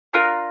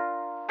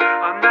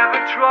I never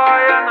try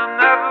and I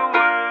never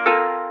will.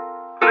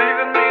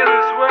 Leaving me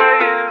this way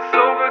is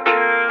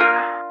overkill.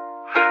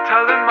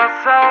 Telling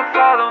myself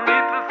I don't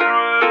need the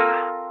thrill.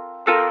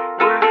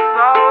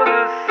 Without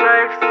a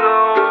safe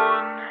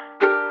zone,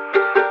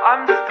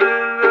 I'm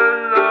still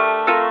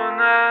alone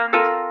and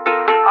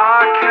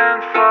I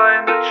can't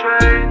find a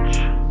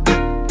change.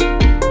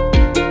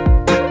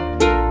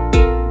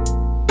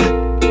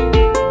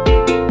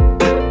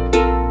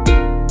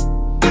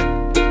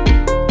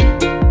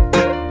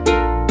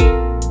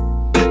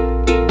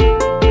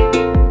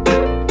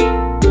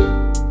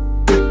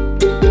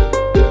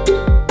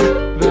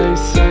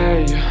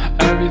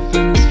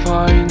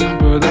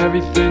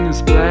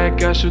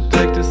 I should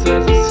take this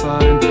as a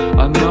sign.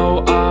 I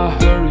know I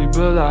hurry,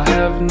 but I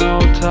have no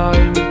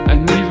time.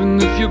 And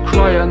even if you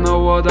cry, I know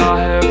what I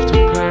have to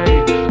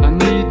pay. I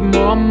need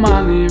more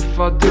money if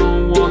I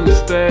don't wanna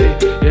stay.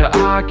 Yeah,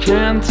 I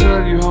can't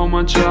tell you how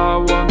much I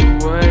want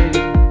away.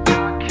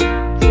 I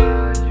can't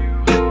tell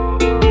you how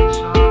much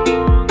I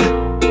want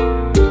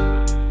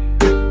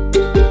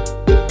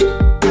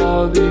away.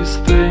 All these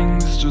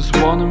things just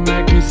wanna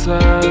make me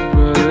sad,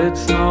 but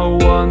it's no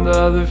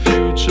wonder the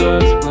future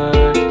is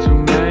black. Too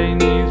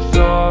many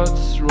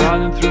thoughts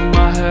running through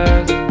my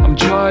head. I'm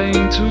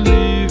trying to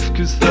leave,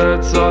 cause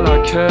that's all I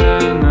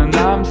can. And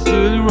I'm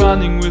still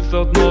running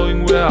without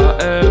knowing where I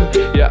am.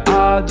 Yeah,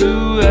 I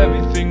do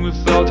everything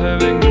without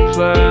having a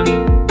plan.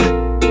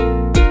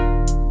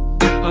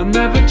 I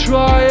never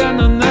try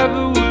and I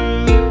never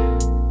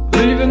will.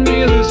 Leaving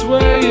me this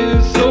way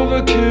is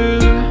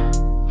overkill.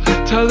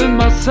 Telling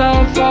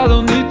myself I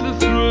don't need